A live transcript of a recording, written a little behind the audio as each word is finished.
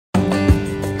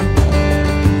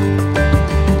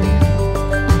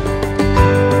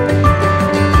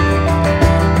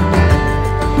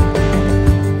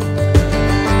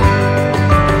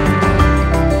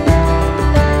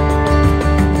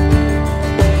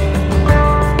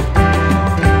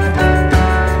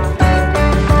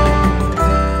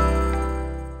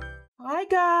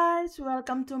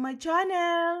welcome to my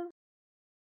channel!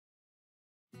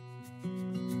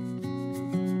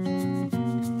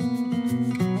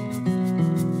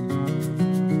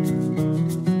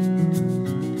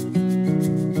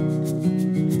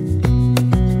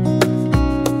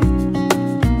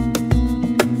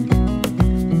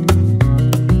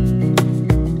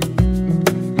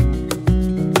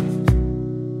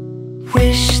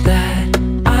 Wish that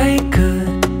I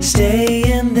could stay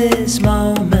in this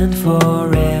moment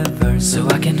forever, so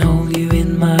I can hold you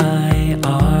in my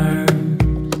arms.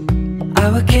 I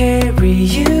will carry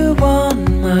you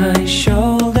on my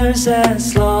shoulders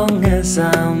as long as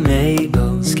I'm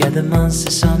able. Scare the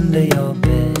monsters under your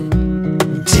bed.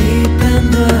 Deep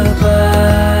and abiding,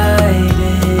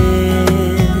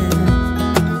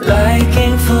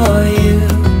 liking for you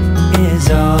is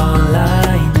all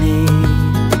I need.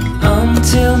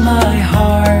 Until my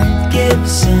heart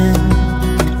gives in,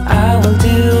 I will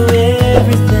do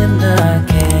everything I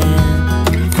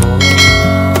can for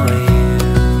you.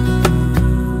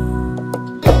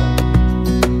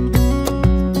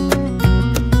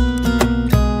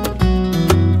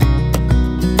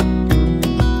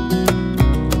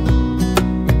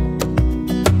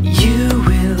 You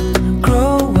will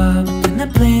grow up in the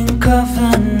blink of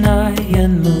an eye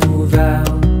and move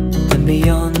out and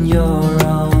beyond your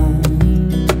own.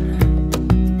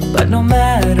 But no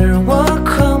matter what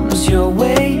comes your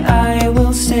way, I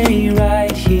will stay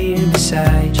right here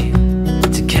beside you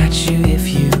to catch you if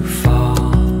you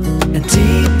fall. And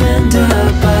deep and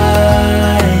abiding,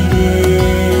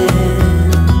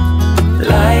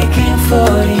 liking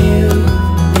for you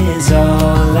is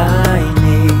all I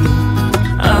need.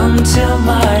 Until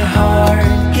my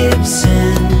heart gives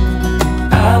in,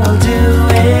 I will do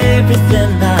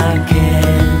everything I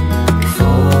can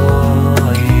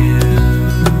for you.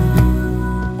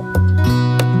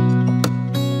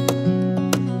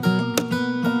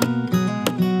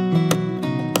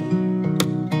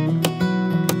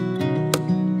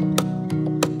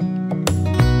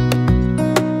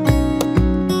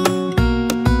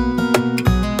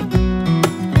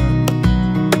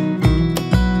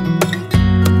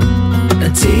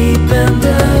 Deep and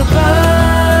abiding,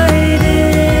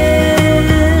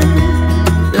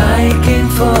 liking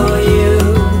for you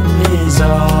is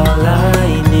all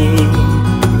I need.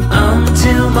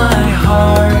 Until my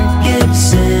heart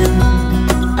gives in,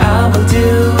 I will do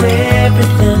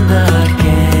everything I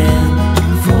can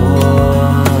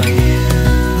for you.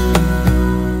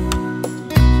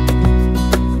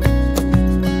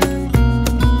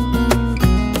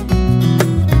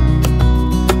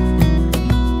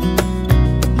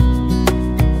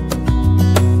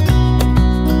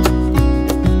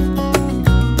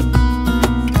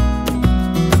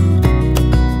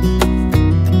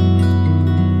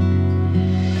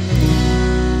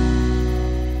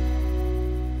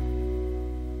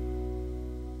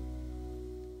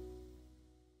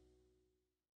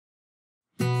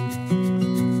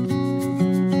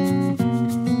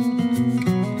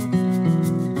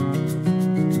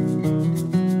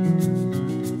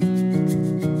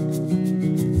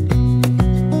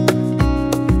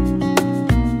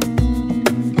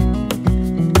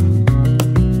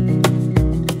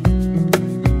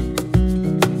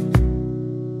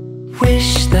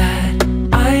 Wish that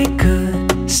I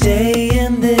could stay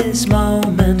in this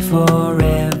moment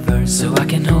forever, so I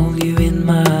can hold you in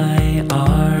my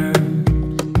arms.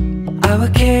 I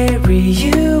will carry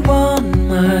you on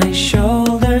my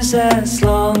shoulders as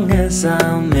long as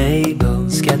I'm able.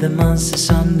 Scare the monsters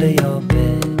under your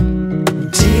bed.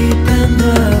 Deep and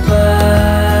abiding,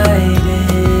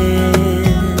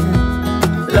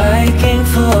 liking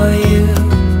for you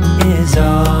is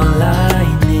all I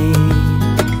need.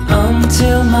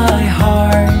 Until my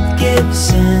heart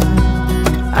gives in,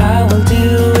 I will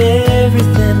do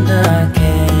everything I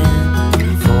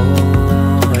can for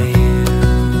you.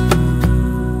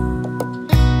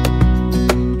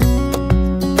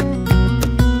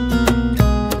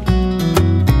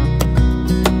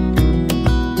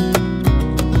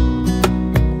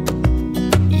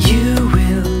 You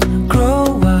will grow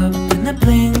up in the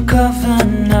blink of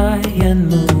an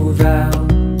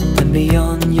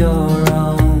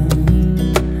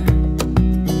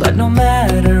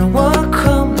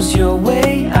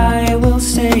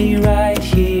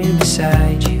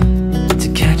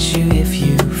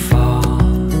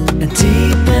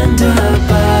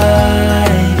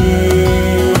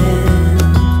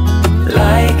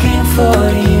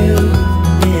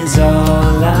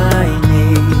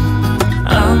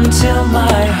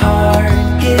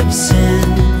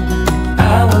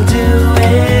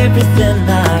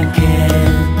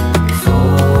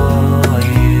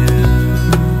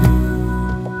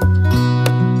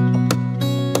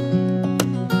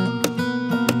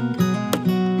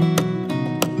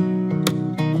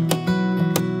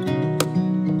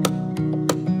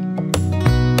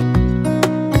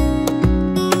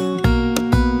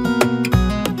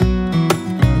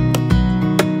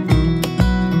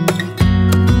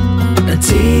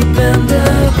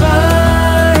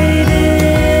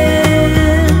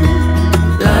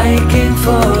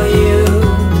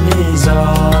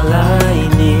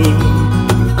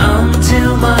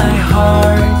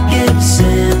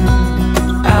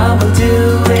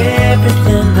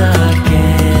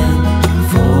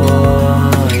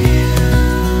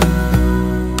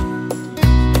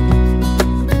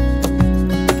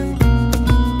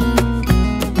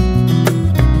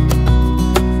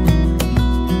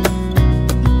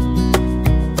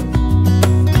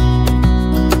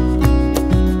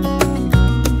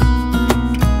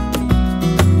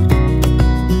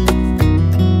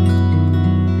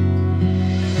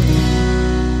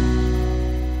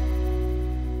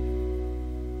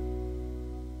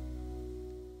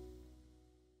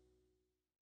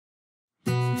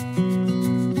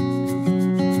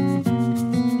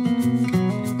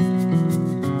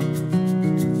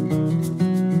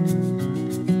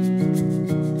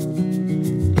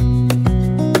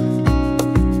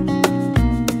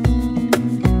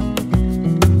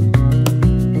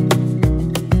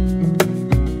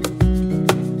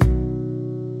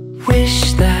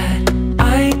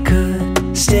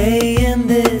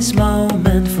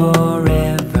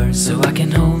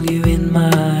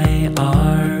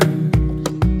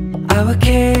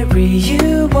carry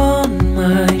you on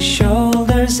my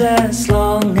shoulders as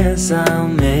long as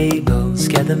I'm able.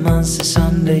 Scare the monsters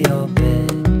under your bed.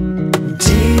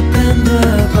 Deep and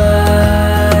abiding,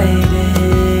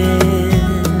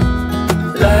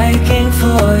 liking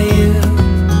for you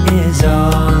is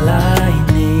all I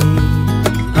need.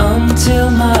 Until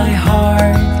my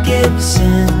heart gives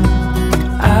in,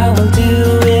 I will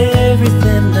do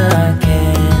everything I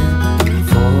can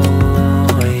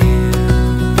for you.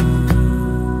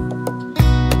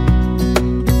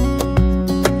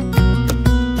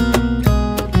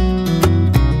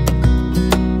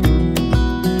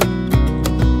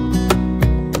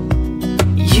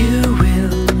 You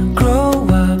will grow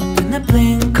up in the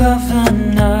blink of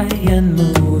an eye and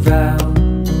move out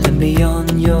and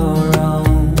beyond your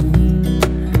own.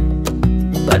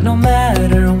 But no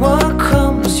matter what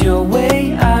comes your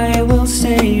way, I will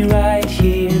stay right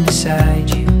here beside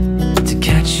you to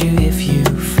catch you if you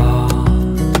fall.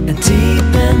 And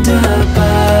deep and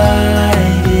abiding,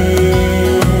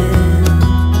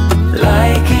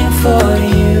 liking for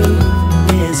you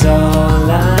is all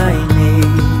I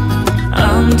need.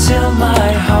 Until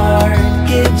my heart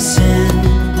gives in,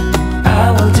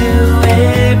 I will do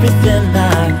everything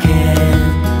I can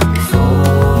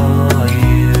for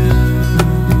you.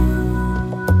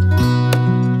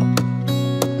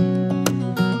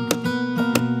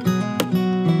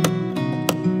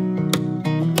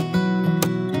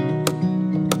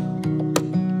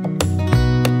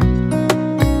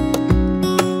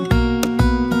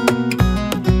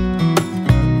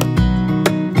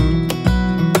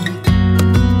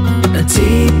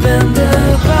 Deep and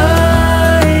abiding,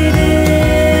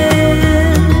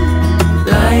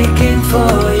 liking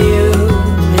for you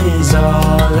is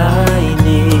all I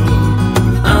need.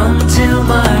 Until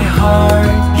my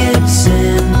heart gives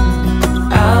in,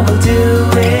 I will do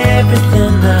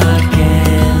everything I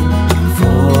can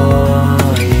for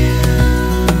you.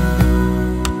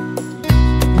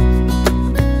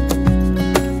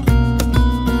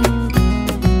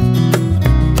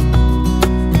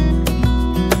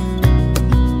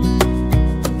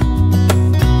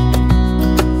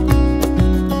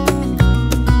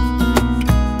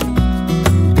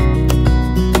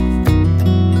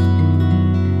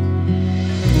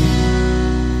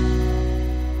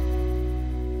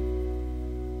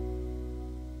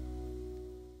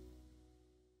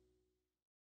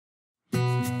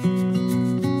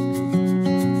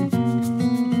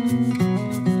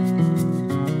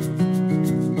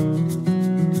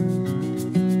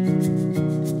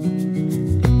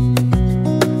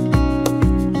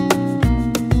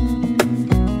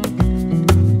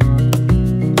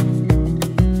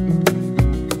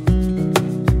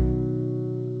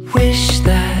 Wish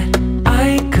that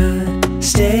I could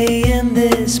stay in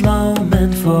this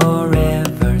moment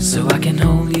forever, so I can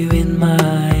hold you in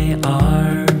my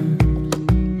arms.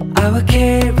 I will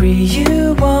carry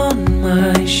you on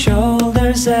my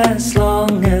shoulders as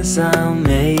long as I'm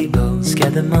able.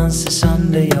 Scare the monsters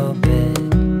under your bed.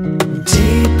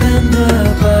 Deep and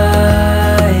abiding,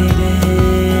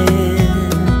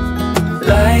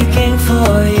 liking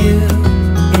for you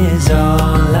is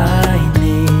all I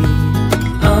need.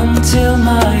 Until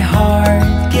my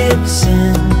heart gives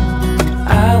in,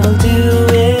 I will do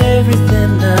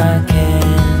everything I can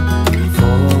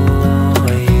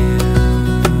for you.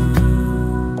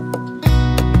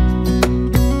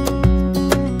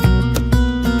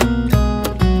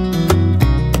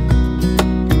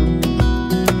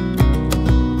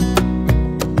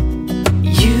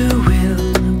 You will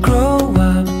grow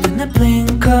up in the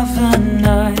blink of an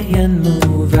eye and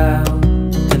move out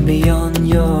and beyond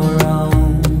your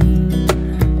own.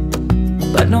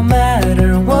 But no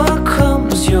matter what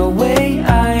comes your way,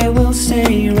 I will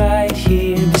stay right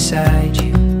here beside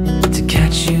you to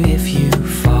catch you if you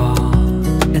fall.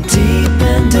 And deep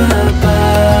and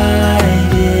abiding,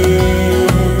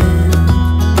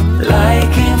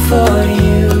 liking for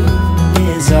you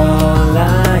is all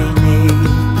I need.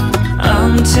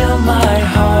 Until my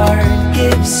heart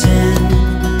gives in,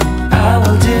 I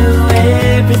will do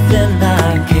everything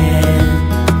I can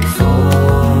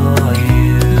for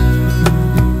you.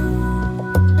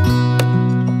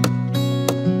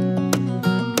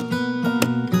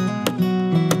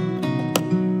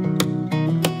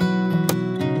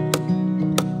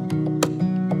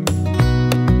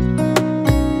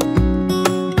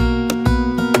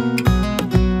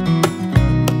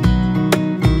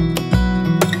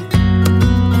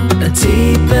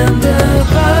 Deep and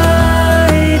abiding,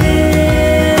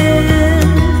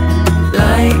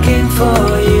 liking for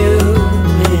you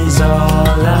is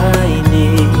all I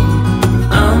need.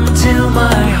 Until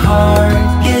my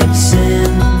heart gives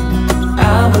in,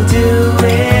 I will do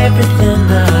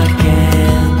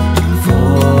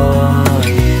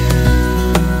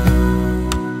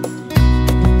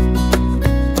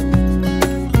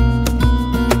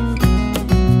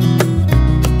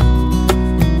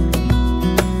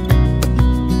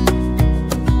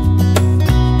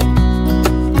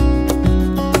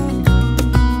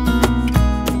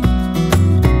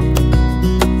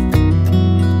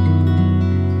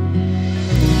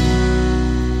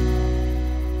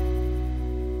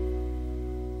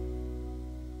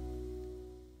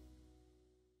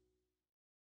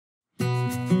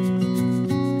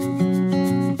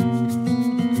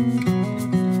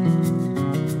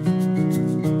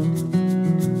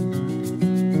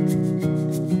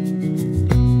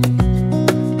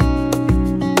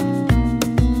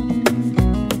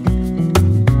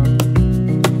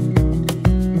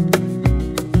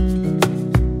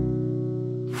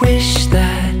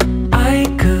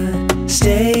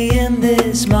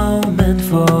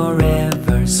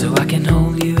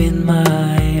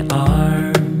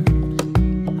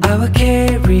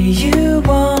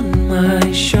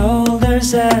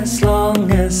just as long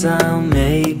as I'm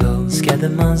able. Scare the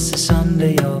monsters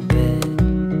under your bed,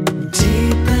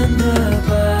 deep and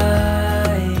abiding.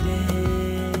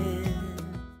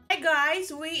 Hi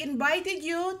guys, we invited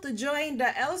you to join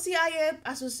the LCIF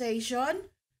Association.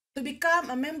 To become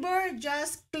a member,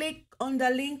 just click on the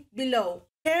link below.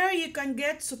 Here you can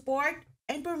get support,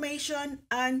 information,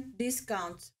 and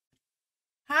discounts.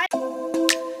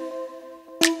 Hi!